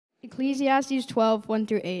Ecclesiastes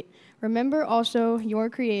 12:1-8. Remember also your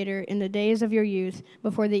Creator in the days of your youth,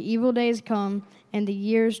 before the evil days come and the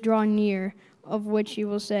years draw near, of which you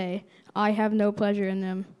will say, I have no pleasure in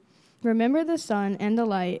them. Remember the sun and the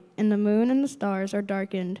light, and the moon and the stars are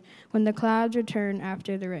darkened, when the clouds return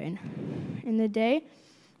after the rain. In the day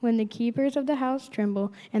when the keepers of the house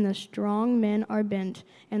tremble, and the strong men are bent,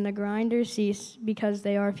 and the grinders cease because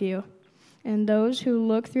they are few. And those who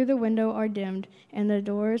look through the window are dimmed, and the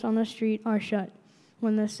doors on the street are shut.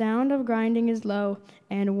 When the sound of grinding is low,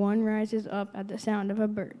 and one rises up at the sound of a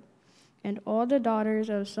bird, and all the daughters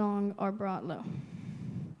of song are brought low.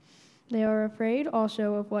 They are afraid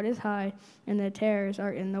also of what is high, and the terrors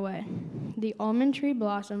are in the way. The almond tree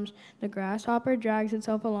blossoms, the grasshopper drags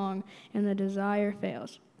itself along, and the desire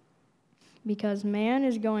fails. Because man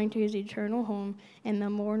is going to his eternal home, and the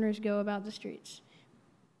mourners go about the streets.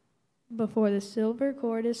 Before the silver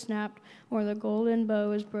cord is snapped, or the golden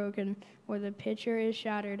bow is broken, or the pitcher is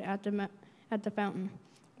shattered at the fountain,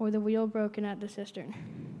 or the wheel broken at the cistern.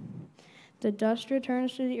 The dust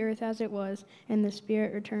returns to the earth as it was, and the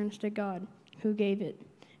spirit returns to God, who gave it.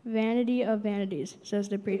 Vanity of vanities, says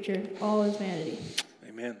the preacher, all is vanity.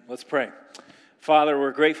 Amen. Let's pray. Father,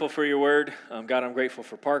 we're grateful for your word. God, I'm grateful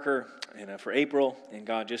for Parker and for April, and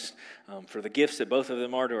God, just for the gifts that both of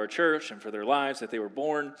them are to our church and for their lives that they were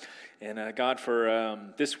born. And God, for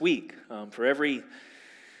this week, for every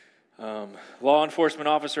law enforcement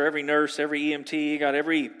officer, every nurse, every EMT, God,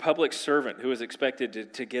 every public servant who is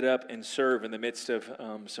expected to get up and serve in the midst of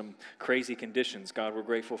some crazy conditions. God, we're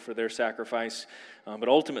grateful for their sacrifice. But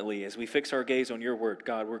ultimately, as we fix our gaze on your word,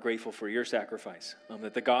 God, we're grateful for your sacrifice,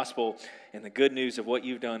 that the gospel and the good news of what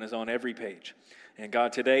you've done is on every page. And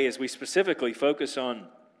God, today, as we specifically focus on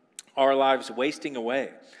our lives wasting away,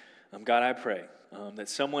 God, I pray that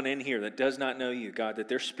someone in here that does not know you, God, that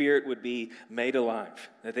their spirit would be made alive,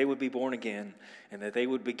 that they would be born again, and that they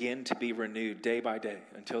would begin to be renewed day by day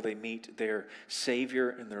until they meet their Savior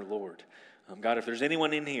and their Lord. God, if there's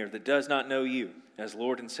anyone in here that does not know you as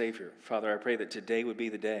Lord and Savior, Father, I pray that today would be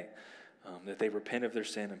the day that they repent of their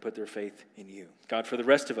sin and put their faith in you. God, for the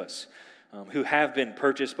rest of us who have been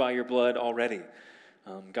purchased by your blood already,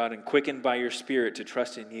 God, and quickened by your Spirit to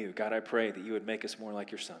trust in you, God, I pray that you would make us more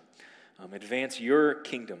like your Son. Advance your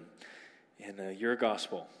kingdom and your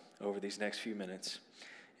gospel over these next few minutes.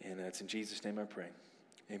 And it's in Jesus' name I pray.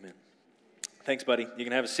 Amen. Thanks, buddy. You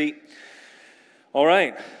can have a seat. All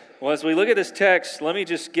right. Well, as we look at this text, let me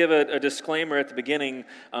just give a disclaimer at the beginning.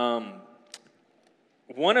 One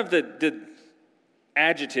of the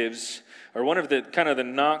adjectives, or one of the kind of the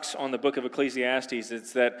knocks on the book of Ecclesiastes,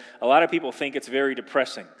 is that a lot of people think it's very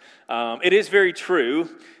depressing. It is very true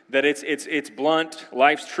that it's blunt.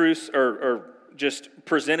 Life's truths are just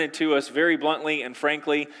presented to us very bluntly and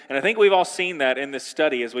frankly. And I think we've all seen that in this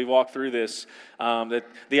study as we walk through this. That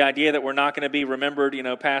the idea that we're not going to be remembered,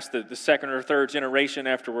 past the second or third generation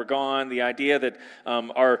after we're gone. The idea that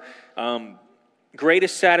our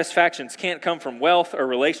greatest satisfactions can't come from wealth or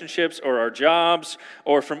relationships or our jobs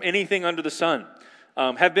or from anything under the sun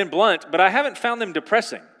have been blunt, but I haven't found them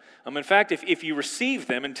depressing. In fact, if you receive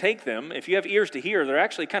them and take them, if you have ears to hear, they're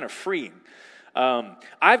actually kind of freeing.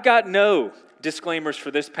 I've got no disclaimers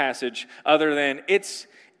for this passage other than it's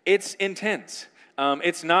intense.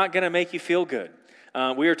 It's not going to make you feel good.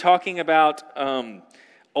 We are talking about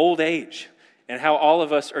old age and how all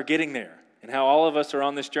of us are getting there and how all of us are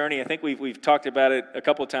on this journey. I think we've talked about it a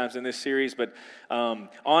couple of times in this series, but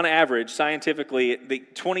on average, scientifically,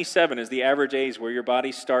 27 is the average age where your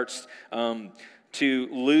body starts to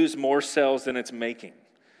lose more cells than it's making,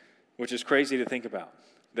 which is crazy to think about.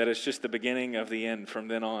 That it's just the beginning of the end from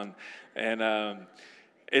then on. And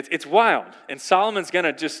it's wild. And Solomon's going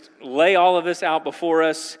to just lay all of this out before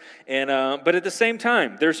us. And but at the same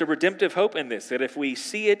time, there's a redemptive hope in this, that if we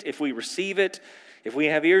see it, if we receive it, if we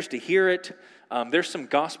have ears to hear it, there's some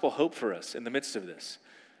gospel hope for us in the midst of this.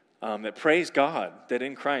 That praise God that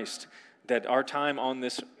in Christ, that our time on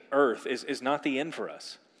this earth is not the end for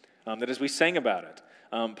us. That as we sang about it,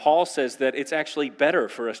 Paul says that it's actually better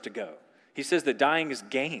for us to go. He says that dying is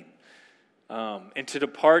gain, and to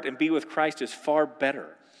depart and be with Christ is far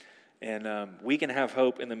better. And we can have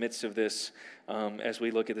hope in the midst of this as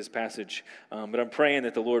we look at this passage. But I'm praying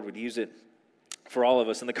that the Lord would use it for all of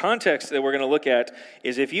us. And the context that we're going to look at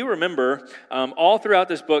is, if you remember, all throughout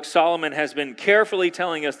this book, Solomon has been carefully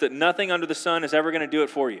telling us that nothing under the sun is ever going to do it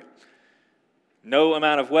for you. No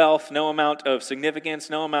amount of wealth, no amount of significance,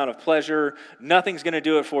 no amount of pleasure, nothing's going to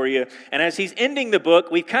do it for you. And as he's ending the book,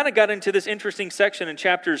 we've kind of got into this interesting section in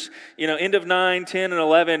chapters, end of 9, 10, and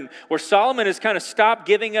 11, where Solomon has kind of stopped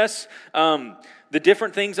giving us the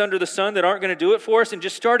different things under the sun that aren't going to do it for us and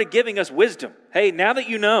just started giving us wisdom. Hey, now that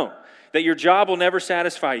you know that your job will never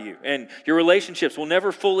satisfy you and your relationships will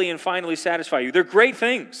never fully and finally satisfy you, they're great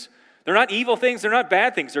things. They're not evil things. They're not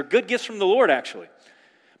bad things. They're good gifts from the Lord, actually.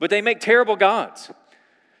 But they make terrible gods.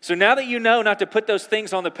 So now that you know not to put those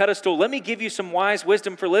things on the pedestal, let me give you some wise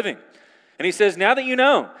wisdom for living. And he says, now that you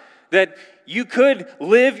know that you could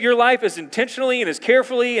live your life as intentionally and as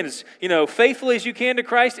carefully and as faithfully as you can to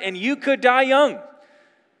Christ, and you could die young.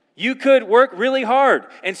 You could work really hard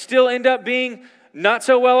and still end up being not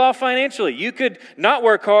so well off financially. You could not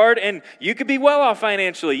work hard and you could be well off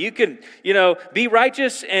financially. You could, be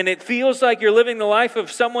righteous and it feels like you're living the life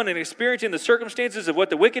of someone and experiencing the circumstances of what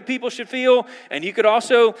the wicked people should feel. And you could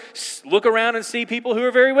also look around and see people who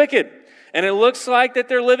are very wicked. And it looks like that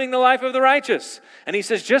they're living the life of the righteous. And he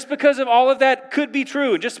says, just because of all of that could be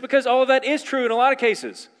true, and just because all of that is true in a lot of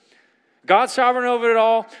cases, God's sovereign over it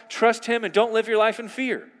all, trust him and don't live your life in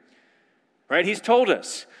fear. Right? He's told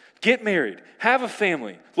us, get married, have a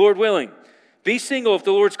family, Lord willing. Be single if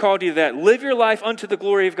the Lord's called you to that. Live your life unto the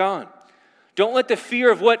glory of God. Don't let the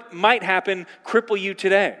fear of what might happen cripple you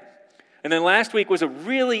today. And then last week was a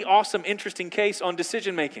really awesome, interesting case on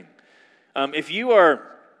decision making. If you are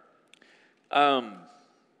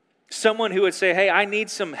someone who would say, hey, I need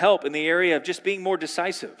some help in the area of just being more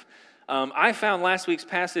decisive, I found last week's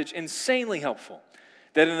passage insanely helpful.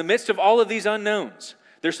 That in the midst of all of these unknowns,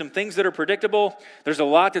 there's some things that are predictable. There's a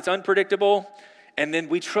lot that's unpredictable. And then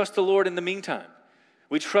we trust the Lord in the meantime.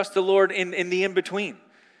 We trust the Lord in the in-between.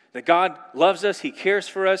 That God loves us. He cares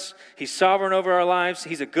for us. He's sovereign over our lives.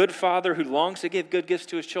 He's a good father who longs to give good gifts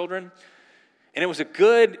to his children. And it was a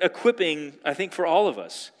good equipping, I think, for all of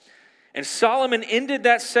us. And Solomon ended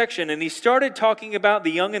that section and he started talking about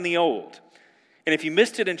the young and the old. And if you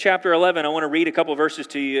missed it in chapter 11, I want to read a couple verses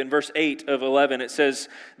to you. In verse 8 of 11, it says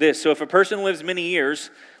this, so if a person lives many years,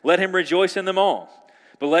 let him rejoice in them all.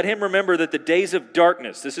 But let him remember that the days of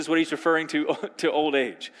darkness, this is what he's referring to old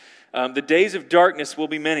age. The days of darkness will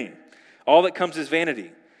be many. All that comes is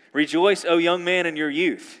vanity. Rejoice, O young man, in your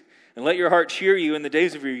youth, and let your heart cheer you in the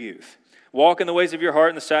days of your youth. Walk in the ways of your heart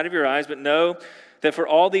and the sight of your eyes, but know that for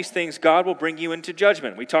all these things God will bring you into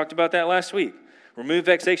judgment. We talked about that last week. Remove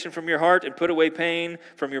vexation from your heart and put away pain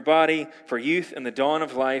from your body, for youth and the dawn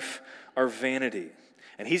of life are vanity.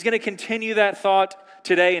 And he's going to continue that thought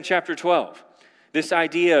today in chapter 12. This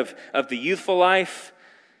idea of the youthful life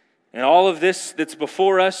and all of this that's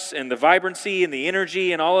before us and the vibrancy and the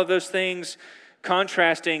energy and all of those things,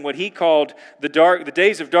 contrasting what he called the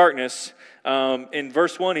days of darkness. In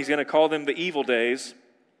verse 1, he's going to call them the evil days.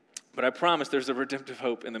 But I promise there's a redemptive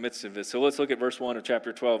hope in the midst of this. So let's look at verse 1 of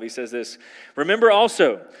chapter 12. He says this, remember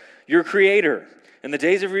also your Creator in the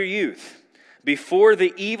days of your youth, before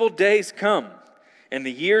the evil days come and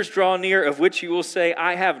the years draw near, of which you will say,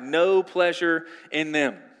 I have no pleasure in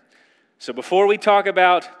them. So before we talk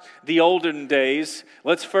about the olden days,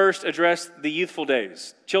 let's first address the youthful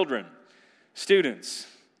days. Children, students,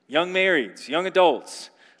 young marrieds, young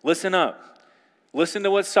adults, listen up. Listen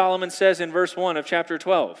to what Solomon says in verse 1 of chapter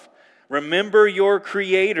 12. Remember your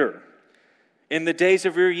Creator in the days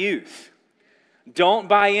of your youth. Don't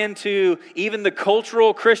buy into even the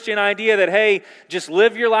cultural Christian idea that, hey, just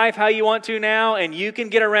live your life how you want to now and you can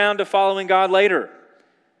get around to following God later.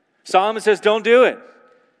 Solomon says, don't do it.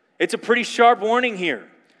 It's a pretty sharp warning here.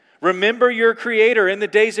 Remember your Creator in the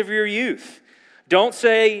days of your youth. Don't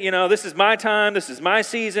say, this is my time, this is my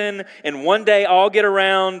season, and one day I'll get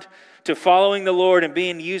around to following the Lord and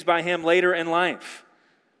being used by Him later in life.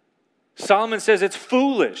 Solomon says it's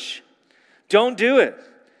foolish. Don't do it.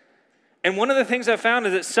 And one of the things I found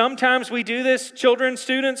is that sometimes we do this, children,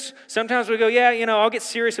 students, sometimes we go, I'll get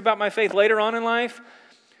serious about my faith later on in life.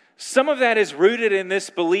 Some of that is rooted in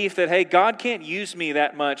this belief that, hey, God can't use me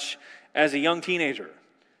that much as a young teenager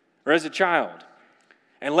or as a child.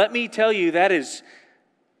 And let me tell you, that is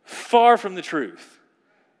far from the truth.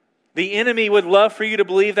 The enemy would love for you to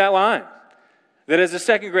believe that lie. That as a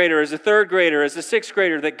second grader, as a third grader, as a sixth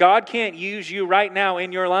grader, that God can't use you right now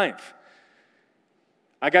in your life.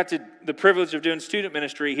 I got the privilege of doing student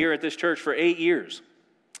ministry here at this church for 8 years.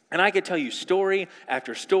 And I could tell you story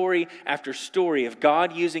after story after story of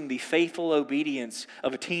God using the faithful obedience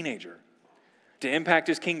of a teenager to impact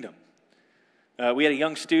His kingdom. We had a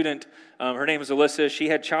young student, her name was Alyssa. She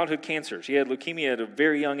had childhood cancer. She had leukemia at a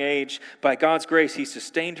very young age. By God's grace, he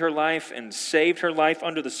sustained her life and saved her life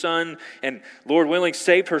under the sun, and Lord willing,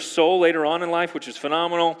 saved her soul later on in life, which is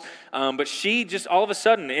phenomenal. But she just all of a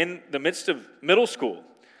sudden, in the midst of middle school,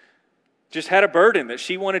 just had a burden that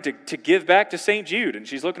she wanted to give back to St. Jude. And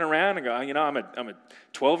she's looking around and going, I'm a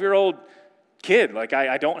 12-year-old kid. Like,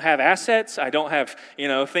 I don't have assets. I don't have,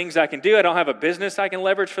 things I can do. I don't have a business I can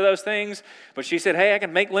leverage for those things. But she said, hey, I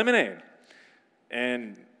can make lemonade.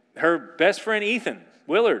 And her best friend, Ethan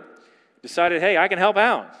Willard, decided, hey, I can help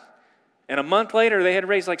out. And a month later, they had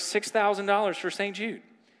raised like $6,000 for St. Jude.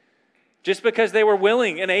 Just because they were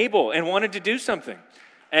willing and able and wanted to do something.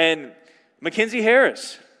 And Mackenzie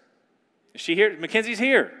Harris, is she here? Mackenzie's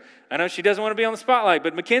here. I know she doesn't want to be on the spotlight,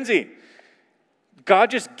 but Mackenzie,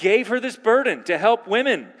 God just gave her this burden to help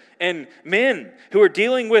women and men who are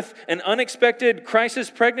dealing with an unexpected crisis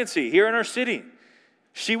pregnancy here in our city.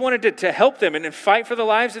 She wanted to help them and fight for the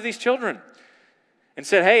lives of these children. And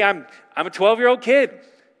said, hey, I'm a 12-year-old kid.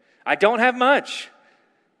 I don't have much,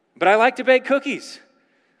 but I like to bake cookies.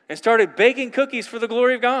 And started baking cookies for the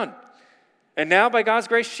glory of God. And now, by God's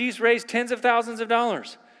grace, she's raised tens of thousands of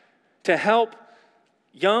dollars to help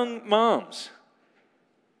young moms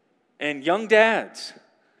and young dads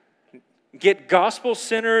get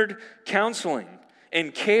gospel-centered counseling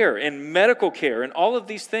and care and medical care and all of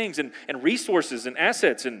these things and resources and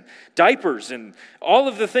assets and diapers and all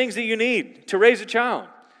of the things that you need to raise a child.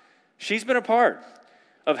 She's been a part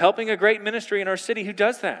of helping a great ministry in our city who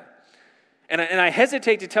does that. And I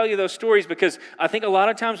hesitate to tell you those stories because I think a lot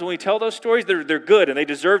of times when we tell those stories, they're good and they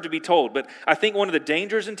deserve to be told. But I think one of the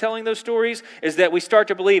dangers in telling those stories is that we start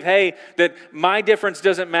to believe, hey, that my difference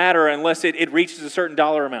doesn't matter unless it reaches a certain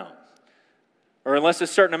dollar amount or unless a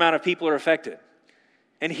certain amount of people are affected.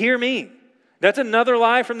 And hear me, that's another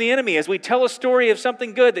lie from the enemy. As we tell a story of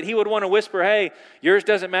something good that he would want to whisper, hey, yours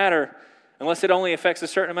doesn't matter unless it only affects a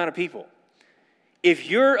certain amount of people. If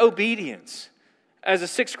your obedience as a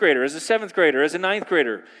 6th grader, as a 7th grader, as a 9th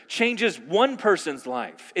grader, changes one person's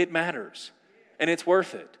life, it matters, and it's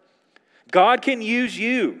worth it. God can use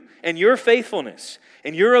you and your faithfulness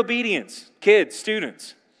and your obedience, kids,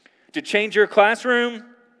 students, to change your classroom,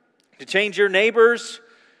 to change your neighbors,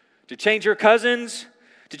 to change your cousins,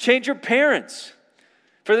 to change your parents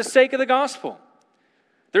for the sake of the gospel.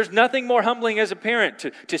 There's nothing more humbling as a parent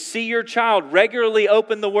to see your child regularly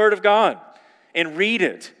open the Word of God and read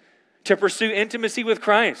it, to pursue intimacy with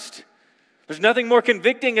Christ. There's nothing more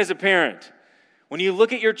convicting as a parent when you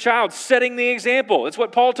look at your child setting the example. It's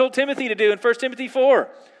what Paul told Timothy to do in 1 Timothy 4.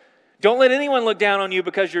 Don't let anyone look down on you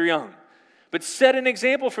because you're young, but set an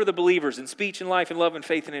example for the believers in speech and life and love and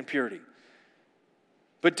faith and in purity.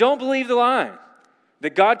 But don't believe the lie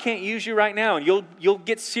that God can't use you right now, and you'll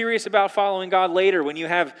get serious about following God later when you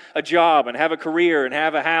have a job and have a career and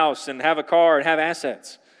have a house and have a car and have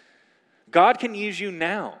assets. God can use you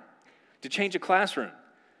now to change a classroom,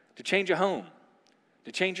 to change a home,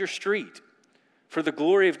 to change your street for the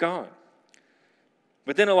glory of God.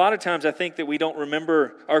 But then a lot of times I think that we don't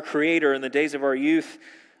remember our Creator in the days of our youth,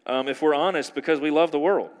 if we're honest, because we love the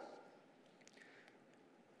world.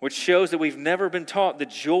 Which shows that we've never been taught the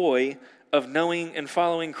joy of knowing and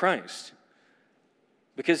following Christ.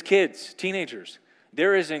 Because kids, teenagers,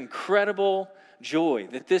 there is incredible joy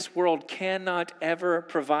that this world cannot ever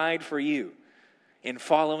provide for you in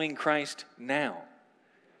following Christ now.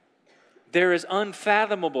 There is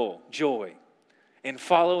unfathomable joy in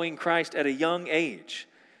following Christ at a young age,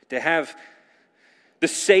 to have the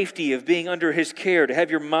safety of being under His care, to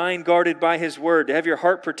have your mind guarded by His word, to have your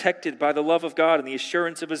heart protected by the love of God and the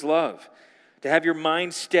assurance of His love, to have your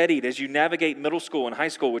mind steadied as you navigate middle school and high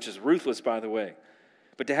school, which is ruthless, by the way,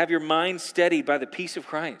 but to have your mind steadied by the peace of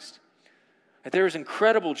Christ. That there is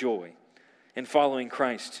incredible joy in following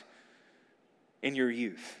Christ in your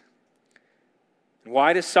youth. And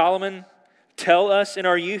why does Solomon tell us in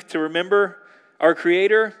our youth to remember our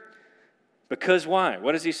Creator? Because why?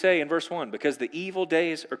 What does he say in verse 1? Because the evil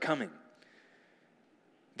days are coming.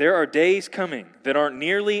 There are days coming that aren't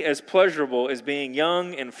nearly as pleasurable as being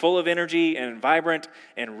young and full of energy and vibrant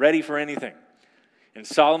and ready for anything. And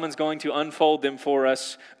Solomon's going to unfold them for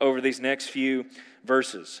us over these next few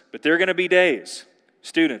verses. But there are going to be days,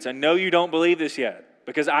 students, I know you don't believe this yet,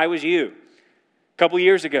 because I was you a couple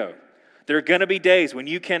years ago. There are going to be days when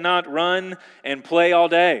you cannot run and play all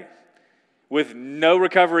day with no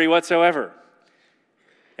recovery whatsoever.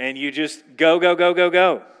 And you just go.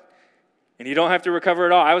 And you don't have to recover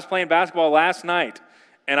at all. I was playing basketball last night,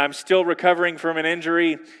 and I'm still recovering from an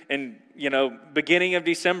injury in, beginning of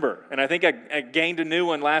December. And I think I gained a new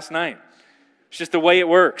one last night. It's just the way it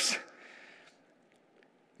works.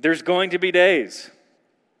 There's going to be days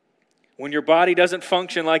when your body doesn't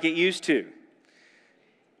function like it used to.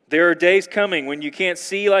 There are days coming when you can't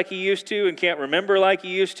see like you used to and can't remember like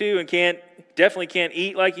you used to and definitely can't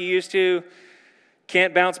eat like you used to,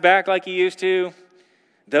 can't bounce back like you used to.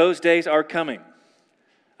 Those days are coming.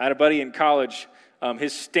 I had a buddy in college,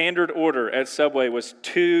 his standard order at Subway was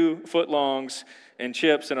 2 footlongs and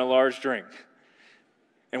chips and a large drink.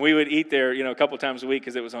 And we would eat there, a couple times a week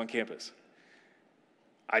because it was on campus.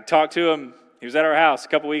 I talked to him. He was at our house a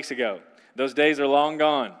couple weeks ago. Those days are long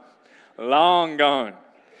gone. Long gone.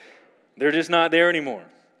 They're just not there anymore.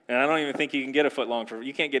 And I don't even think you can get a footlong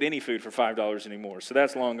you can't get any food for $5 anymore. So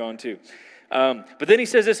that's long gone too. But then he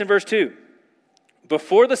says this in verse 2.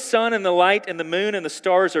 Before the sun and the light and the moon and the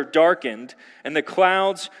stars are darkened and the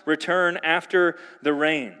clouds return after the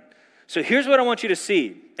rain. So here's what I want you to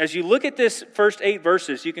see. As you look at this first 8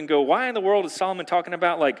 verses, you can go, why in the world is Solomon talking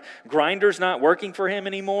about like grinders not working for him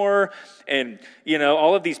anymore? And,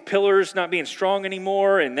 all of these pillars not being strong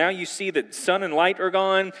anymore. And now you see that sun and light are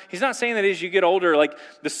gone. He's not saying that as you get older, like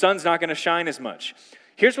the sun's not going to shine as much.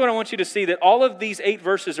 Here's what I want you to see, that all of these 8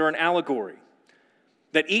 verses are an allegory.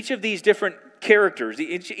 That each of these different characters,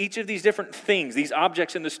 each of these different things, these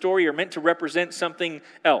objects in the story are meant to represent something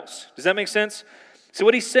else. Does that make sense? So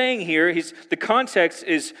what he's saying here, the context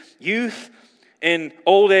is youth and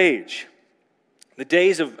old age. The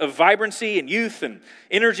days of vibrancy and youth and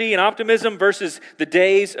energy and optimism versus the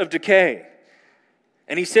days of decay.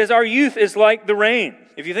 And he says our youth is like the rain.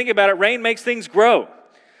 If you think about it, rain makes things grow.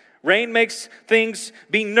 Rain makes things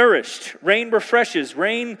be nourished. Rain refreshes.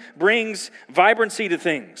 Rain brings vibrancy to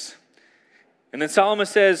things. And then Solomon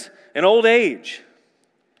says, in old age,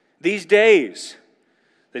 these days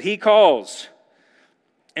that he calls,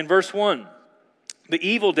 in verse 1, the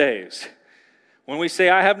evil days, when we say,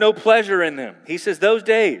 I have no pleasure in them, he says those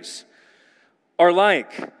days are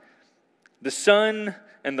like the sun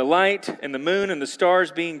and the light and the moon and the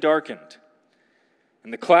stars being darkened,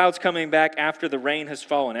 and the clouds coming back after the rain has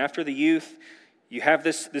fallen. After the youth, you have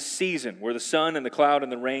this season where the sun and the cloud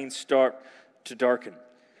and the rain start to darken.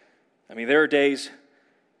 I mean, there are days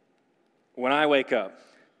when I wake up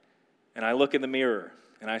and I look in the mirror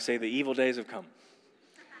and I say, the evil days have come.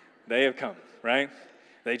 They have come, right?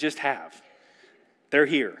 They just have. They're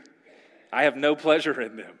here. I have no pleasure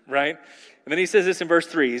in them, right? And then he says this in verse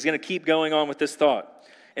 3. He's going to keep going on with this thought.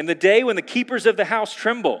 In the day when the keepers of the house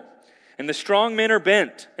tremble, and the strong men are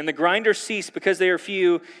bent, and the grinders cease because they are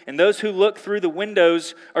few, and those who look through the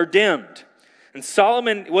windows are dimmed. And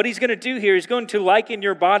Solomon, what he's going to do here, he's going to liken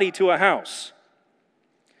your body to a house.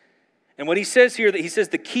 And what he says here, that he says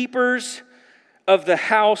the keepers of the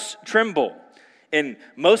house tremble. And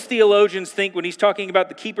most theologians think when he's talking about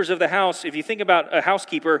the keepers of the house, if you think about a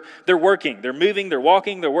housekeeper, they're working, they're moving, they're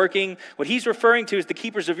walking, they're working. What he's referring to is the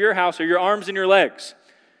keepers of your house are your arms and your legs.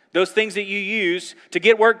 Those things that you use to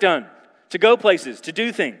get work done, to go places, to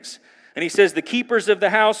do things. And he says the keepers of the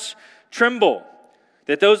house tremble.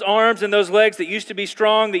 That those arms and those legs that used to be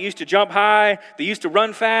strong, that used to jump high, that used to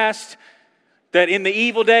run fast, that in the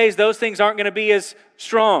evil days, those things aren't going to be as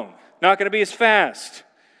strong, not going to be as fast.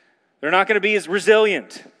 They're not going to be as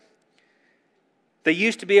resilient. They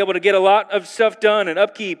used to be able to get a lot of stuff done and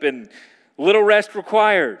upkeep and little rest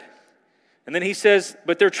required. And then he says,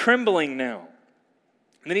 but they're trembling now.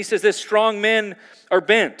 And then he says this, strong men are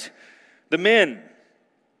bent. The men,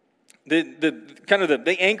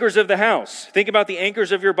 the anchors of the house. Think about the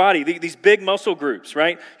anchors of your body, these big muscle groups,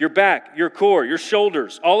 right? Your back, your core, your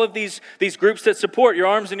shoulders, all of these groups that support your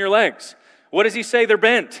arms and your legs. What does he say? They're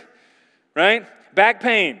bent, right? Back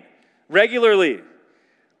pain. Regularly,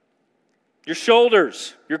 your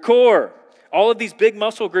shoulders, your core, all of these big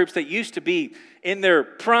muscle groups that used to be in their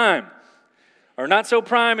prime are not so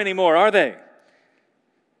prime anymore, are they?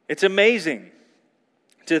 It's amazing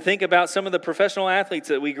to think about some of the professional athletes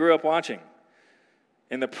that we grew up watching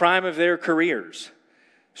in the prime of their careers.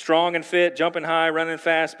 Strong and fit, jumping high, running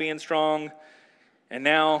fast, being strong, and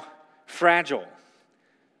now fragile.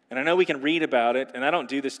 And I know we can read about it, and I don't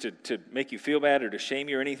do this to make you feel bad or to shame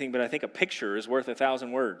you or anything, but I think a picture is worth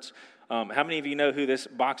 1,000 words. How many of you know who this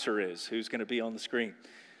boxer is, who's going to be on the screen?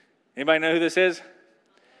 Anybody know who this is?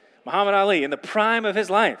 Muhammad Ali, in the prime of his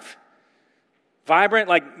life. Vibrant,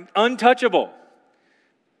 like untouchable.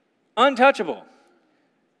 Untouchable.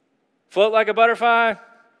 Float like a butterfly,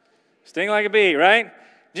 sting like a bee, right?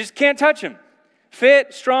 Just can't touch him.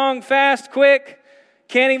 Fit, strong, fast, quick,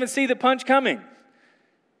 can't even see the punch coming.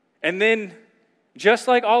 And then, just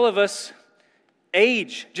like all of us,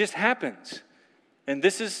 age just happens. And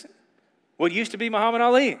this is what used to be Muhammad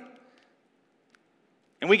Ali.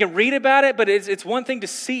 And we can read about it, but it's one thing to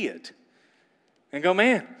see it. and go,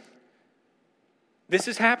 man, this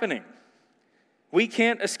is happening. We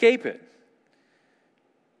can't escape it.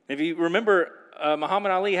 If you remember,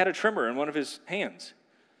 Muhammad Ali had a tremor in one of his hands,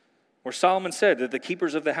 where Solomon said that the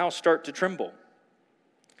keepers of the house start to tremble.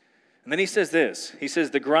 And then he says this. He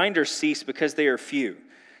says, the grinders cease because they are few.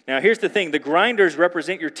 Now, here's the thing. The grinders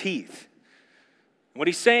represent your teeth. What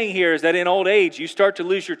he's saying here is that in old age, you start to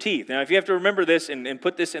lose your teeth. Now, if you have to remember this and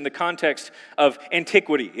put this in the context of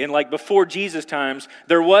antiquity, in like before Jesus' times,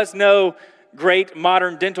 there was no great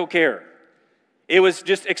modern dental care. It was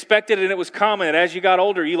just expected and it was common that as you got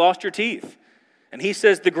older, you lost your teeth. And he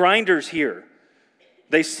says the grinders here,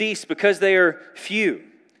 they cease because they are few.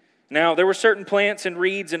 Now, there were certain plants and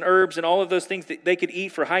reeds and herbs and all of those things that they could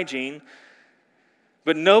eat for hygiene,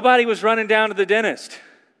 but nobody was running down to the dentist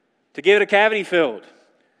to get a cavity filled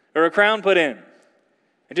or a crown put in.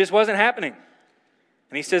 It just wasn't happening.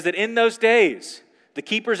 And he says that in those days, the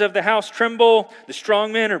keepers of the house tremble, the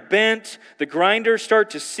strong men are bent, the grinders start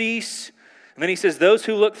to cease. And then he says those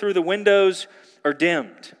who look through the windows are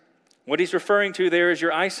dimmed. What he's referring to there is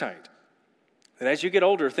your eyesight. That as you get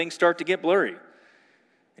older, things start to get blurry.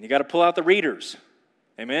 And you got to pull out the readers.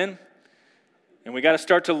 Amen? And we got to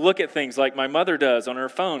start to look at things like my mother does on her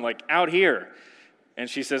phone, like out here. And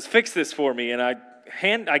she says, fix this for me. And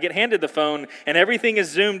I get handed the phone, and everything is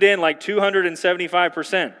zoomed in like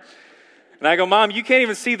 275%. And I go, Mom, you can't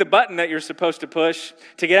even see the button that you're supposed to push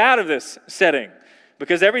to get out of this setting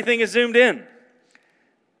because everything is zoomed in.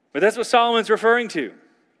 But that's what Solomon's referring to.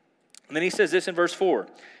 And then he says this in verse 4,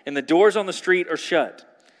 and the doors on the street are shut.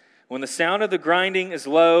 When the sound of the grinding is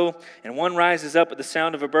low, and one rises up at the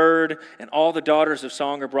sound of a bird, and all the daughters of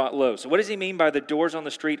song are brought low. So what does he mean by the doors on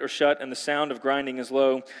the street are shut and the sound of grinding is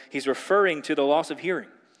low? He's referring to the loss of hearing.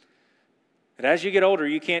 That as you get older,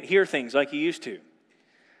 you can't hear things like you used to.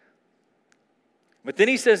 But then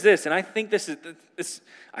he says this, and I think this,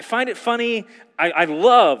 I find it funny. I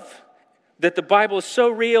love that the Bible is so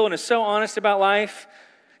real and is so honest about life.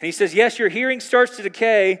 And he says, yes, your hearing starts to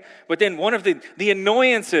decay, but then one of the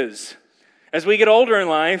annoyances as we get older in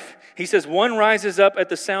life, he says, one rises up at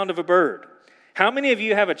the sound of a bird. How many of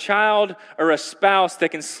you have a child or a spouse that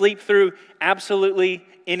can sleep through absolutely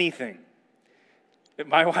anything?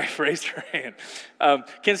 My wife raised her hand.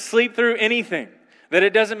 Can sleep through anything. That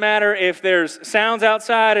it doesn't matter if there's sounds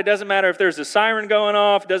outside. It doesn't matter if there's a siren going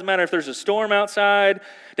off. It doesn't matter if there's a storm outside.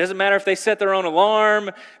 It doesn't matter if they set their own alarm.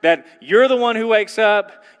 That you're the one who wakes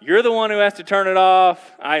up. You're the one who has to turn it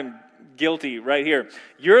off. I'm guilty right here.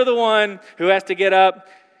 You're the one who has to get up.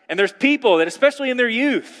 And there's people that, especially in their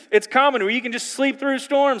youth, it's common where you can just sleep through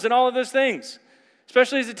storms and all of those things.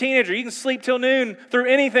 Especially as a teenager, you can sleep till noon through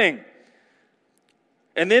anything.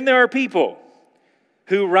 And then there are people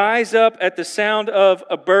who rise up at the sound of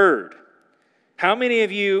a bird. How many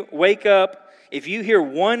of you wake up if you hear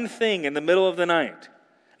one thing in the middle of the night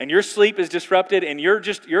and your sleep is disrupted and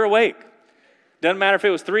you're awake? Doesn't matter if it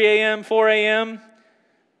was 3 a.m., 4 a.m.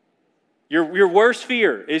 Your worst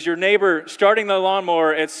fear is your neighbor starting the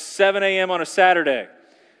lawnmower at 7 a.m. on a Saturday,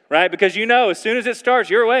 right? Because you know as soon as it starts,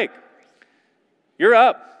 you're awake. You're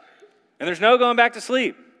up. And there's no going back to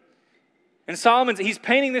sleep. And he's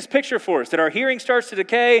painting this picture for us, that our hearing starts to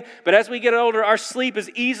decay, but as we get older, our sleep is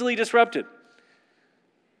easily disrupted.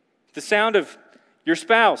 The sound of your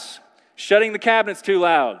spouse shutting the cabinets too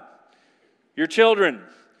loud, your children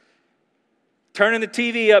turning the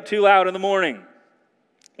TV up too loud in the morning,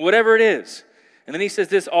 whatever it is. And then he says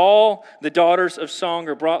this, all the daughters of song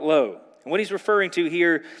are brought low. And what he's referring to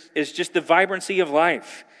here is just the vibrancy of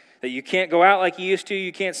life. That you can't go out like you used to,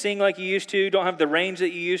 you can't sing like you used to, don't have the range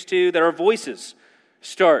that you used to, that our voices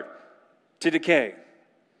start to decay.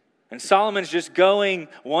 And Solomon's just going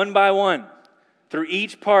one by one through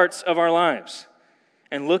each parts of our lives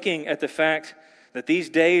and looking at the fact that these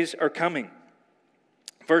days are coming.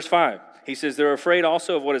 Verse 5, he says, they're afraid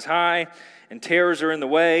also of what is high, and terrors are in the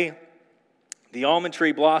way. The almond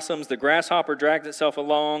tree blossoms, the grasshopper drags itself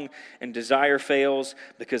along, and desire fails,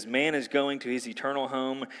 because man is going to his eternal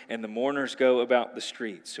home, and the mourners go about the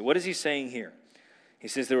streets. So what is he saying here? He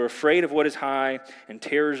says they're afraid of what is high, and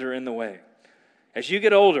terrors are in the way. As you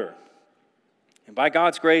get older, and by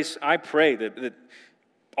God's grace, I pray that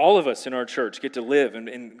all of us in our church get to live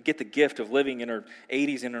and get the gift of living in our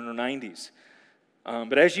 80s and in our 90s.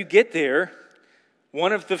 But as you get there,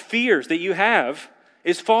 one of the fears that you have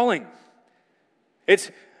is falling.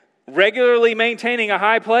 It's regularly maintaining a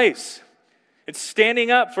high place. It's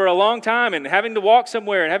standing up for a long time and having to walk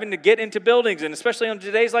somewhere and having to get into buildings, and especially on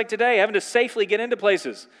days like today, having to safely get into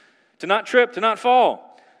places, to not trip, to not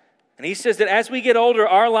fall. And he says that as we get older,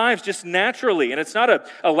 our lives just naturally, and it's not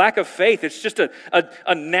a lack of faith, it's just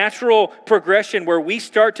a natural progression where we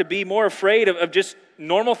start to be more afraid of just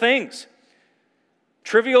normal things.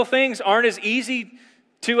 Trivial things aren't as easy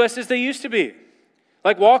to us as they used to be,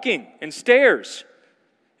 like walking and stairs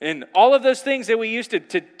and all of those things that we used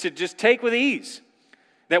to just take with ease,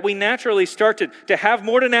 that we naturally start to have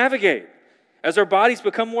more to navigate as our bodies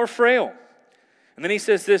become more frail. And then he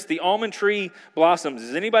says this, the almond tree blossoms.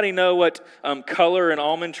 Does anybody know what color an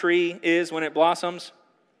almond tree is when it blossoms?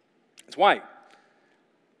 It's white.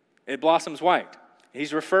 It blossoms white.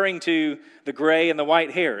 He's referring to the gray and the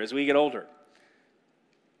white hair as we get older,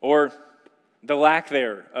 or the lack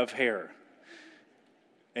there of hair.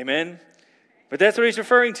 Amen? But that's what he's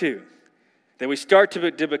referring to. That we start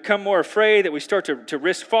to become more afraid, that we start to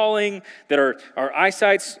risk falling, that our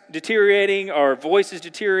eyesight's deteriorating, our voice is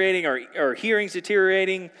deteriorating, our hearing's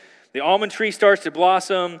deteriorating. The almond tree starts to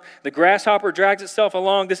blossom. The grasshopper drags itself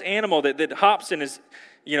along. This animal that hops and is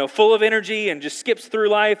full of energy and just skips through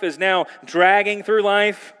life is now dragging through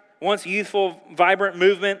life. Once youthful, vibrant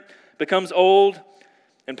movement becomes old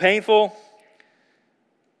and painful.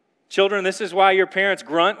 Children, this is why your parents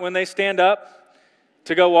grunt when they stand up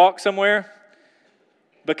to go walk somewhere.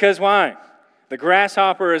 Because why? The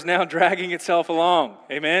grasshopper is now dragging itself along.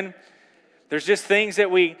 Amen? There's just things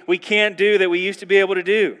that we can't do that we used to be able to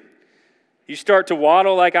do. You start to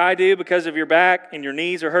waddle like I do because of your back and your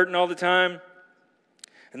knees are hurting all the time.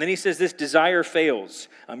 And then he says this desire fails.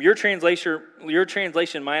 Your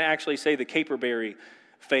translation might actually say the caperberry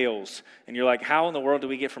fails. And you're like, how in the world do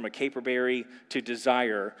we get from a caperberry to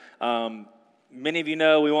desire? Many of you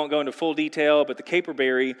know, we won't go into full detail, but the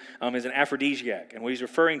caperberry is an aphrodisiac. And what he's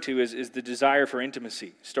referring to is the desire for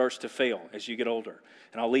intimacy starts to fail as you get older.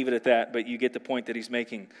 And I'll leave it at that, but you get the point that he's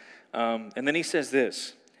making. And then he says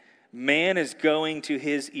this, man is going to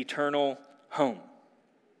his eternal home.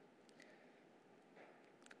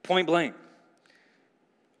 Point blank.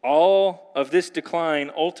 All of this decline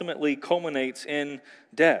ultimately culminates in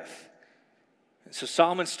death. So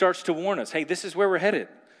Solomon starts to warn us, hey, this is where we're headed.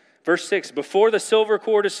 Verse 6, before the silver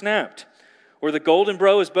cord is snapped, or the golden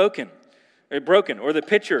bow is broken, or the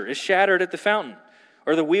pitcher is shattered at the fountain,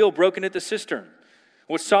 or the wheel broken at the cistern.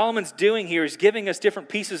 What Solomon's doing here is giving us different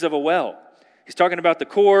pieces of a well. He's talking about the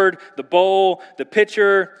cord, the bowl, the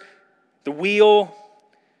pitcher, the wheel.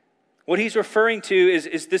 What he's referring to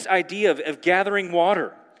is this idea of gathering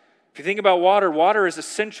water. If you think about water, water is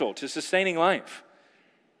essential to sustaining life.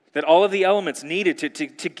 That all of the elements needed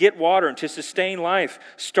to get water and to sustain life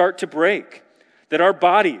start to break. That our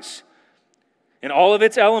bodies and all of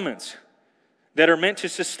its elements that are meant to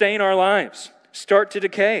sustain our lives start to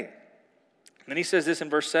decay. And then he says this in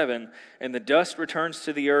verse 7, and the dust returns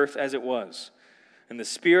to the earth as it was, and the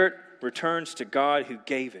spirit returns to God who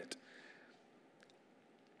gave it.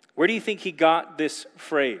 Where do you think he got this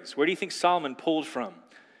phrase? Where do you think Solomon pulled from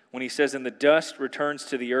when he says, and the dust returns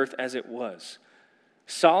to the earth as it was?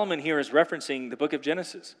 Solomon here is referencing the book of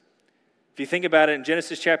Genesis. If you think about it, in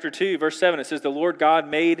Genesis chapter 2, verse 7, it says, the Lord God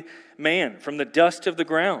made man from the dust of the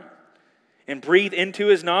ground and breathed into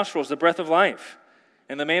his nostrils the breath of life,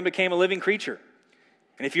 and the man became a living creature.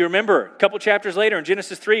 And if you remember, a couple chapters later in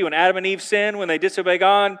Genesis 3, when Adam and Eve sinned, when they disobey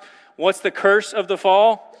God, what's the curse of the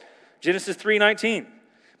fall? Genesis 3:19,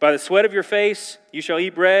 by the sweat of your face you shall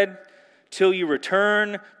eat bread till you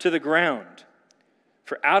return to the ground,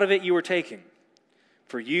 for out of it you were taken.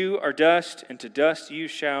 For you are dust, and to dust you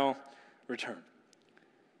shall return.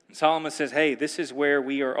 And Solomon says, hey, this is where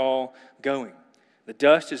we are all going. The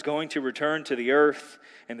dust is going to return to the earth,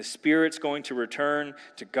 and the spirit's going to return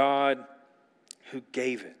to God who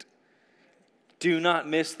gave it. Do not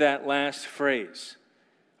miss that last phrase.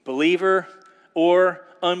 Believer or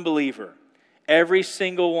unbeliever, every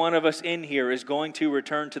single one of us in here is going to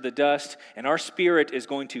return to the dust, and our spirit is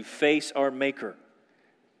going to face our Maker.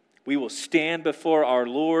 We will stand before our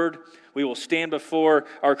Lord. We will stand before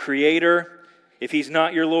our Creator. If He's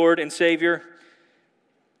not your Lord and Savior,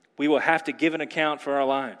 we will have to give an account for our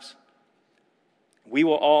lives. We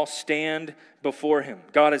will all stand before Him.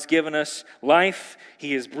 God has given us life.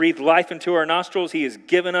 He has breathed life into our nostrils. He has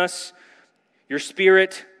given us your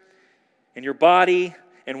spirit and your body.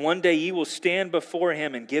 And one day you will stand before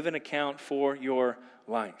Him and give an account for your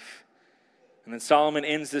life. And then Solomon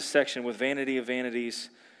ends this section with vanity of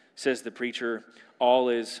vanities. Says the preacher, all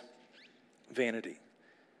is vanity.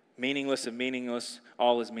 Meaningless of meaningless,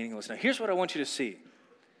 all is meaningless. Now here's what I want you to see.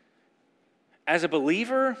 As a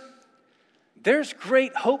believer, there's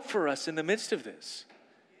great hope for us in the midst of this.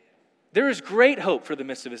 There is great hope for the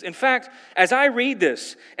midst of this. In fact, as I read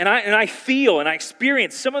this and I feel and I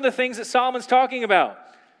experience some of the things that Solomon's talking about,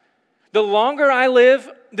 The longer I live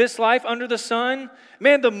this life under the sun,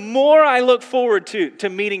 man, the more I look forward to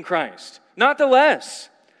meeting Christ, not the less.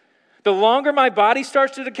 The longer my body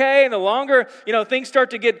starts to decay and the longer, things start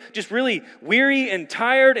to get just really weary and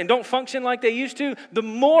tired and don't function like they used to, the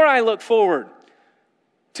more I look forward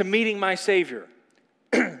to meeting my Savior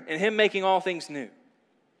and Him making all things new.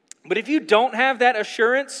 But if you don't have that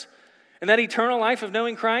assurance and that eternal life of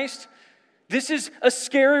knowing Christ, this is a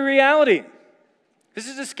scary reality. This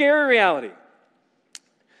is a scary reality.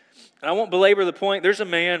 And I won't belabor the point. There's a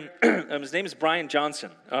man, his name is Brian Johnson.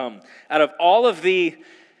 Out of all of the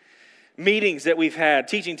meetings that we've had,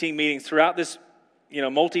 teaching team meetings throughout this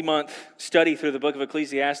multi-month study through the book of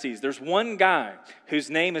Ecclesiastes, there's one guy whose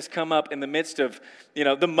name has come up in the midst of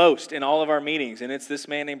the most in all of our meetings, and it's this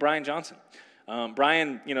man named Brian Johnson.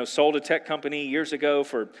 Brian, sold a tech company years ago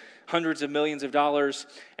for hundreds of millions of dollars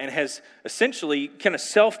and has essentially kind of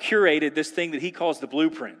self-curated this thing that he calls the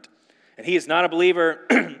blueprint. And he is not a believer,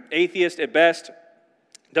 atheist at best,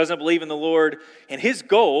 doesn't believe in the Lord. And his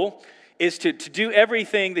goal is to do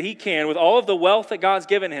everything that he can with all of the wealth that God's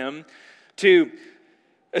given him to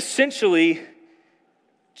essentially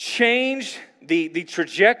change the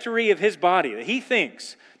trajectory of his body. That he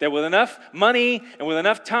thinks that with enough money and with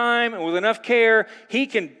enough time and with enough care, he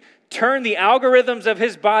can turn the algorithms of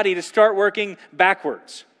his body to start working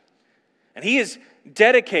backwards. And he is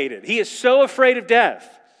dedicated. He is so afraid of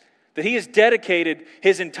death that he has dedicated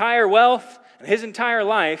his entire wealth and his entire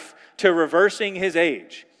life to reversing his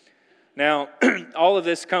age. Now, all of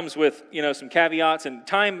this comes with, some caveats, and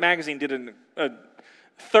Time magazine did a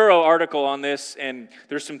thorough article on this, and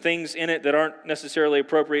there's some things in it that aren't necessarily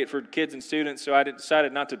appropriate for kids and students, so I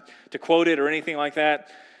decided not to quote it or anything like that.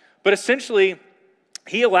 But essentially,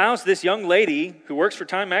 he allows this young lady who works for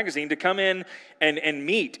Time magazine to come in and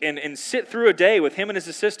meet and sit through a day with him and his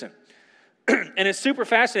assistant. And it's super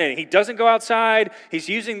fascinating. He doesn't go outside. He's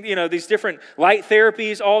using, these different light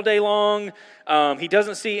therapies all day long. He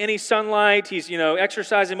doesn't see any sunlight. He's,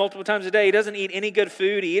 exercising multiple times a day. He doesn't eat any good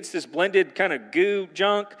food. He eats this blended kind of goo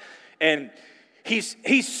junk. And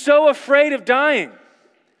he's so afraid of dying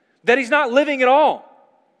that he's not living at all.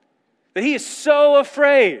 That he is so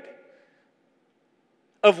afraid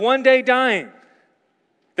of one day dying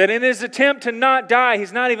that in his attempt to not die,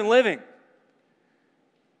 he's not even living.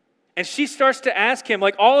 And she starts to ask him,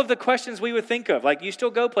 like, all of the questions we would think of. Like, you still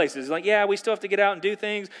go places. Like, yeah, we still have to get out and do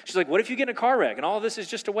things. She's like, what if you get in a car wreck and all of this is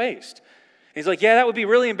just a waste? And he's like, yeah, that would be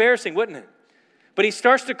really embarrassing, wouldn't it? But he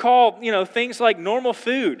starts to call, things like normal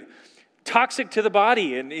food toxic to the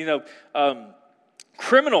body and,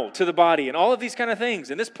 criminal to the body and all of these kind of things.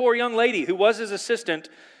 And this poor young lady who was his assistant,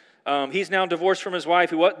 he's now divorced from his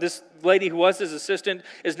wife. This lady who was his assistant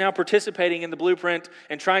is now participating in the blueprint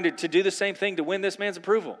and trying to do the same thing to win this man's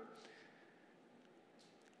approval.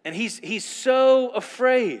 And he's so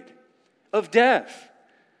afraid of death.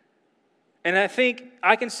 And I think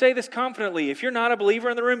I can say this confidently. If you're not a believer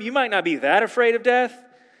in the room, you might not be that afraid of death,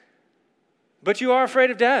 but you are afraid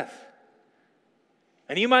of death.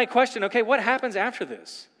 And you might question, okay, what happens after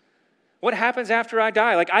this? What happens after I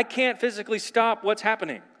die? Like, I can't physically stop what's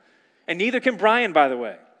happening. And neither can Brian, by the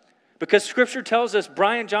way. Because Scripture tells us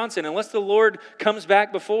Brian Johnson, unless the Lord comes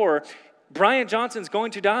back before, Brian Johnson's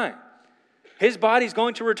going to die. His body's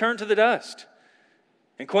going to return to the dust.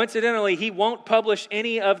 And coincidentally, he won't publish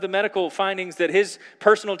any of the medical findings that his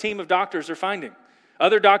personal team of doctors are finding.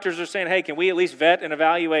 Other doctors are saying, hey, can we at least vet and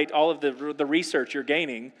evaluate all of the research you're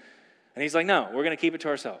gaining? And he's like, no, we're going to keep it to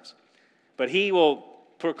ourselves. But he will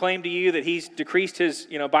proclaim to you that he's decreased his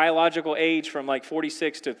biological age from like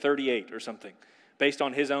 46 to 38 or something, based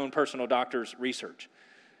on his own personal doctor's research.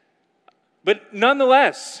 But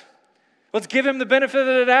nonetheless, let's give him the benefit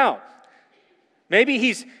of the doubt. Maybe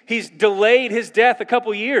he's delayed his death a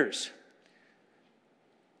couple years.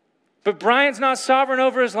 But Brian's not sovereign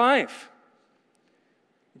over his life.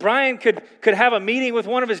 Brian could have a meeting with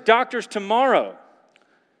one of his doctors tomorrow.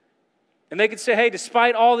 And they could say, hey,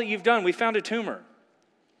 despite all that you've done, we found a tumor.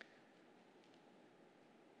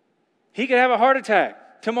 He could have a heart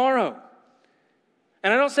attack tomorrow.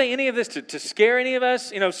 And I don't say any of this to scare any of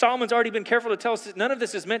us. Solomon's already been careful to tell us that none of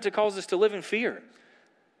this is meant to cause us to live in fear.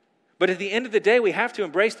 But at the end of the day, we have to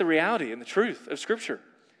embrace the reality and the truth of Scripture.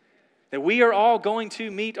 That we are all going to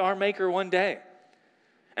meet our Maker one day.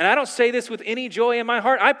 And I don't say this with any joy in my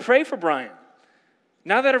heart. I pray for Brian.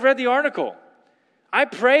 Now that I've read the article, I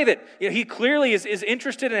pray that he clearly is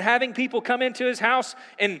interested in having people come into his house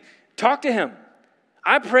and talk to him.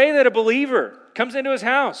 I pray that a believer comes into his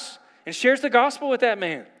house and shares the gospel with that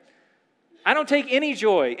man. I don't take any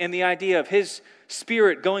joy in the idea of his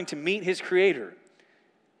spirit going to meet his Creator.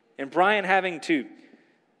 And Brian having to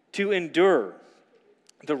to endure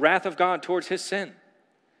the wrath of God towards his sin.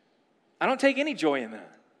 I don't take any joy in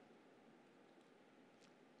that.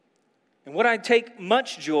 And what I take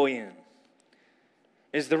much joy in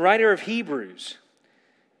is the writer of Hebrews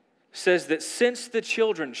says that since the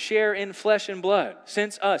children share in flesh and blood,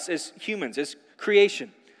 since us as humans, as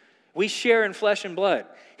creation, we share in flesh and blood,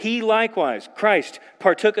 he likewise, Christ,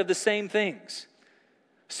 partook of the same things,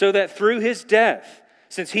 so that through his death,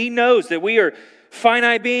 since he knows that we are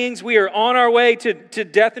finite beings, we are on our way to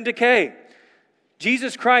death and decay,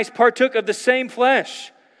 Jesus Christ partook of the same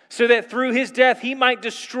flesh, so that through his death he might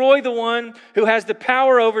destroy the one who has the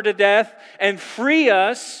power over to death and free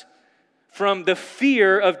us from the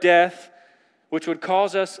fear of death, which would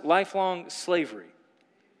cause us lifelong slavery.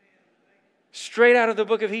 Straight out of the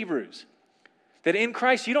book of Hebrews. That in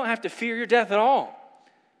Christ you don't have to fear your death at all.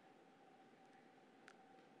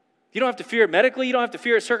 You don't have to fear it medically. You don't have to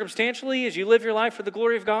fear it circumstantially as you live your life for the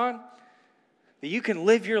glory of God. That you can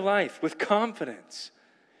live your life with confidence,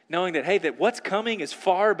 knowing that, hey, that what's coming is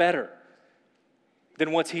far better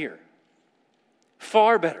than what's here.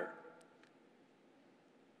 Far better.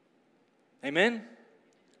 Amen?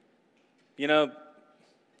 You know,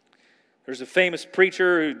 there's a famous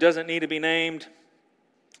preacher who doesn't need to be named,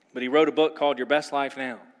 but he wrote a book called Your Best Life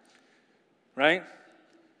Now. Right?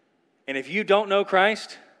 And if you don't know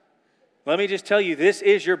Christ, let me just tell you, this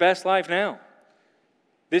is your best life now.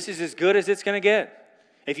 This is as good as it's going to get.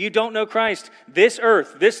 If you don't know Christ, this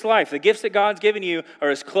earth, this life, the gifts that God's given you are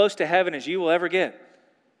as close to heaven as you will ever get,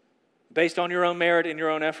 based on your own merit and your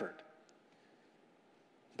own effort.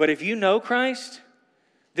 But if you know Christ,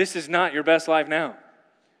 this is not your best life now.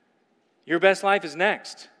 Your best life is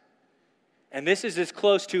next. And this is as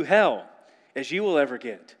close to hell as you will ever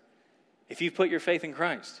get if you put your faith in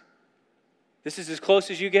Christ. This is as close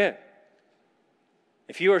as you get.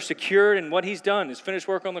 If you are secured in what he's done, his finished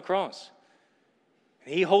work on the cross,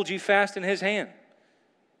 and he holds you fast in his hand.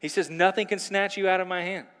 He says, nothing can snatch you out of my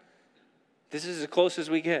hand. This is as close as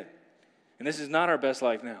we get. And this is not our best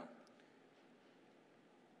life now.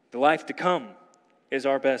 The life to come is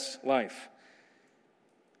our best life.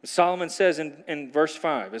 Solomon says in verse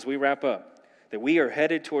 5, as we wrap up, that we are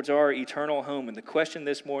headed towards our eternal home. And the question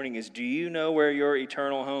this morning is, do you know where your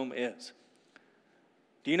eternal home is?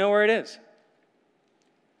 Do you know where it is?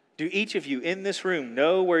 Do each of you in this room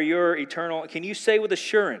know where your eternal... Can you say with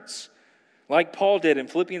assurance, like Paul did in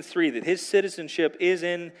Philippians 3, that his citizenship is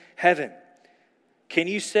in heaven? Can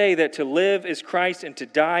you say that to live is Christ and to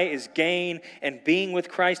die is gain, and being with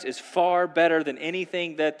Christ is far better than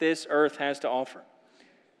anything that this earth has to offer?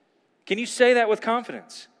 Can you say that with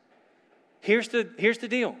confidence? Here's the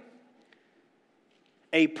deal.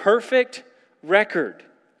 A perfect record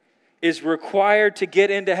is required to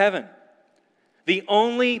get into heaven. The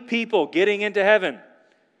only people getting into heaven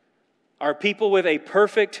are people with a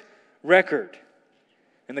perfect record.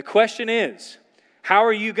 And the question is, how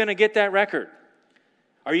are you going to get that record?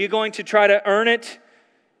 Are you going to try to earn it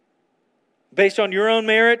based on your own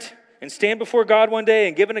merit and stand before God one day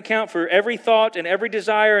and give an account for every thought and every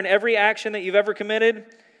desire and every action that you've ever committed?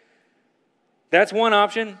 That's one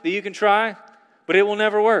option that you can try, but it will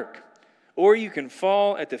never work. Or you can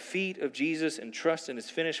fall at the feet of Jesus and trust in his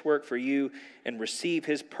finished work for you and receive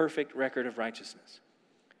his perfect record of righteousness.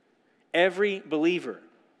 Every believer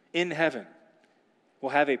in heaven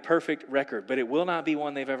will have a perfect record, but it will not be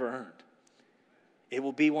one they've ever earned. It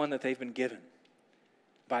will be one that they've been given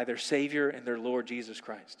by their Savior and their Lord Jesus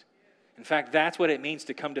Christ. In fact, that's what it means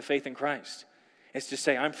to come to faith in Christ. It's to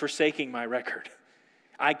say, I'm forsaking my record.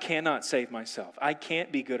 I cannot save myself. I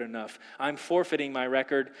can't be good enough. I'm forfeiting my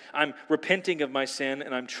record. I'm repenting of my sin,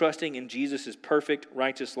 and I'm trusting in Jesus' perfect,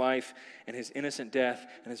 righteous life and his innocent death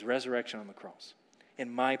and his resurrection on the cross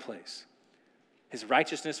in my place. His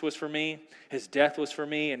righteousness was for me, his death was for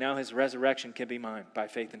me, and now his resurrection can be mine by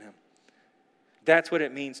faith in him. That's what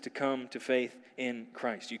it means to come to faith in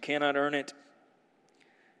Christ. You cannot earn it.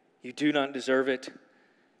 You do not deserve it.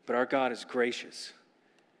 But our God is gracious.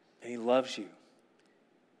 And he loves you.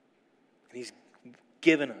 And he's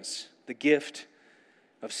given us the gift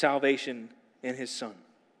of salvation in his Son.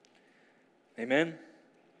 Amen?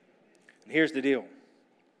 And here's the deal.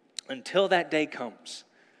 Until that day comes,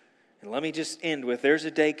 and let me just end with, there's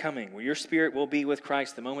a day coming where your spirit will be with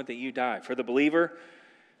Christ the moment that you die. For the believer,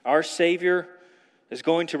 our Savior is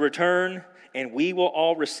going to return, and we will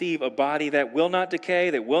all receive a body that will not decay,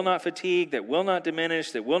 that will not fatigue, that will not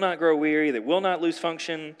diminish, that will not grow weary, that will not lose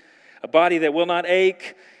function, a body that will not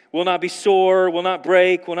ache, will not be sore, will not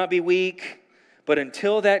break, will not be weak. But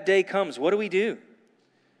until that day comes, what do?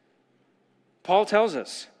 Paul tells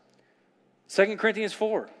us, 2 Corinthians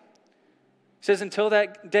 4, He says, until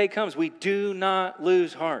that day comes, we do not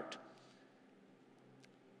lose heart.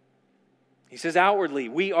 He says, outwardly,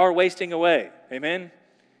 we are wasting away. Amen?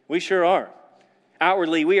 We sure are.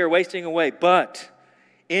 Outwardly, we are wasting away, but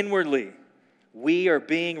inwardly, we are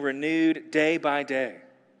being renewed day by day.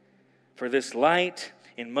 For this light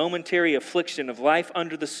and momentary affliction of life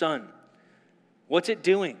under the sun, what's it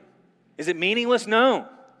doing? Is it meaningless? No.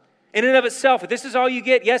 In and of itself, if this is all you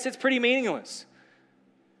get, yes, it's pretty meaningless.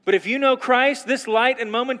 But if you know Christ, this light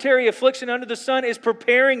and momentary affliction under the sun is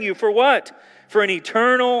preparing you for what? For an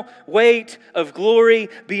eternal weight of glory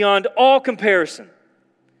beyond all comparison.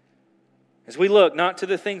 As we look not to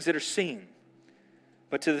the things that are seen,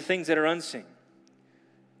 but to the things that are unseen.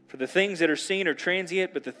 For the things that are seen are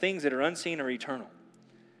transient, but the things that are unseen are eternal.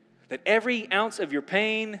 That every ounce of your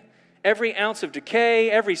pain, every ounce of decay,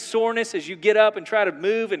 every soreness as you get up and try to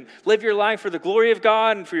move and live your life for the glory of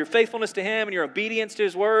God and for your faithfulness to Him and your obedience to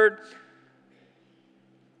His Word,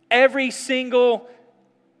 every single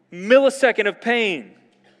millisecond of pain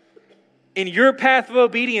in your path of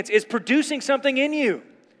obedience is producing something in you.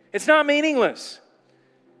 It's not meaningless.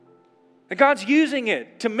 And God's using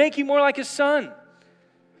it to make you more like His Son,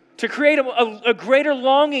 to create a greater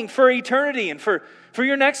longing for eternity and for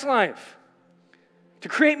your next life, to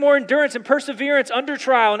create more endurance and perseverance under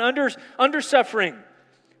trial and under suffering,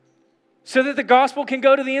 so that the gospel can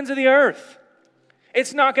go to the ends of the earth.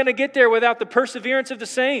 It's not going to get there without the perseverance of the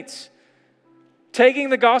saints, taking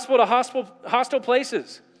the gospel to hostile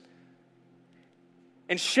places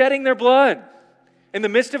and shedding their blood in the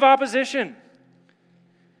midst of opposition.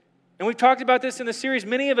 And we've talked about this in the series.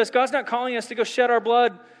 Many of us, God's not calling us to go shed our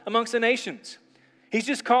blood amongst the nations. He's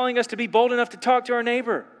just calling us to be bold enough to talk to our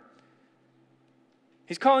neighbor.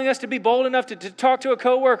 He's calling us to be bold enough to talk to a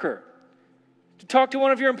coworker, to talk to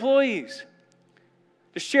one of your employees,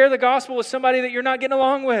 to share the gospel with somebody that you're not getting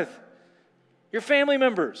along with, your family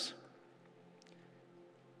members.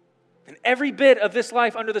 And every bit of this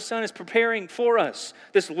life under the sun is preparing for us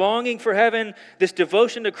this longing for heaven, this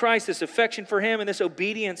devotion to Christ, this affection for Him, and this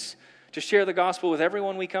obedience to share the gospel with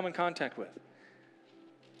everyone we come in contact with.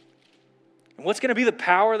 And what's going to be the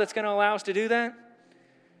power that's going to allow us to do that?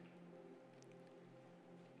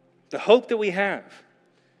 The hope that we have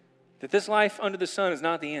that this life under the sun is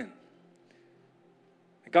not the end.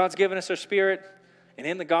 God's given us our Spirit, and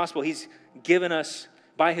in the gospel, He's given us,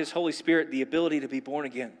 by His Holy Spirit, the ability to be born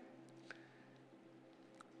again.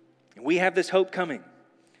 And we have this hope coming.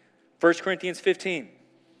 1 Corinthians 15.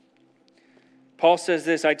 Paul says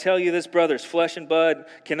this, I tell you this, brothers, flesh and blood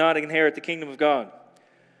cannot inherit the kingdom of God,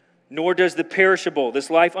 nor does the perishable, this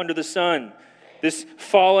life under the sun, this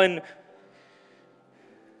fallen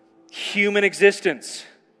human existence,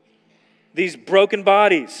 these broken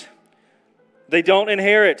bodies, they don't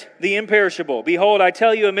inherit the imperishable. Behold, I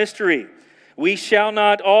tell you a mystery. We shall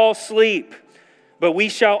not all sleep, but we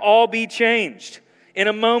shall all be changed in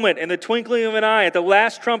a moment, in the twinkling of an eye, at the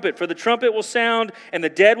last trumpet. For the trumpet will sound, and the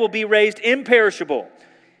dead will be raised imperishable,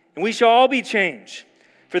 and we shall all be changed.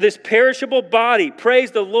 For this perishable body,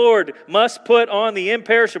 praise the Lord, must put on the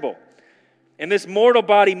imperishable, and this mortal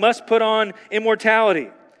body must put on immortality.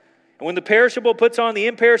 And when the perishable puts on the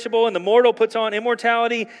imperishable, and the mortal puts on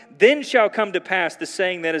immortality, then shall come to pass the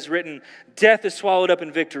saying that is written, death is swallowed up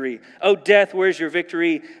in victory. O death, where's your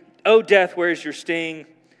victory? O death, where's your sting?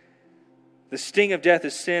 The sting of death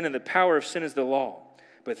is sin, and the power of sin is the law.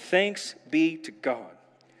 But thanks be to God,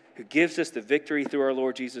 who gives us the victory through our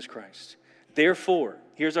Lord Jesus Christ. Therefore,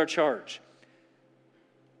 here's our charge.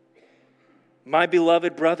 My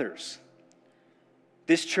beloved brothers,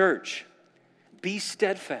 this church, be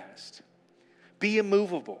steadfast, be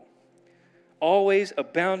immovable, always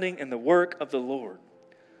abounding in the work of the Lord,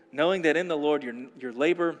 knowing that in the Lord your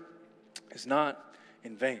labor is not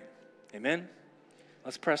in vain. Amen?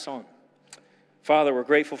 Let's press on. Father, we're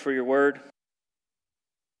grateful for your word.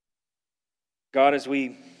 God, as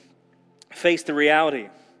we face the reality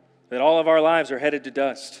that all of our lives are headed to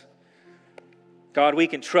dust, God, we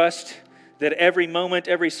can trust that every moment,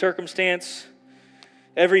 every circumstance,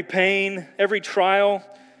 every pain, every trial,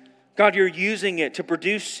 God, you're using it to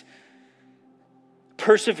produce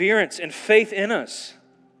perseverance and faith in us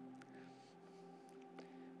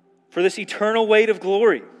for this eternal weight of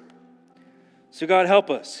glory. So God, help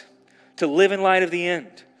us to live in light of the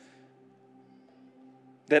end.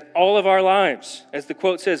 That all of our lives, as the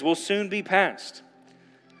quote says, will soon be past.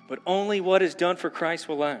 But only what is done for Christ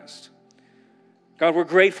will last. God, we're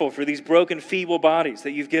grateful for these broken, feeble bodies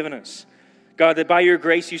that you've given us. God, that by your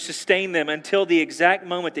grace you sustain them until the exact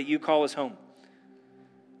moment that you call us home.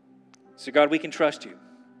 So God, we can trust you.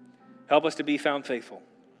 Help us to be found faithful.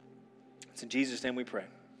 It's in Jesus' name we pray.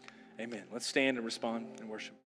 Amen. Let's stand and respond and worship.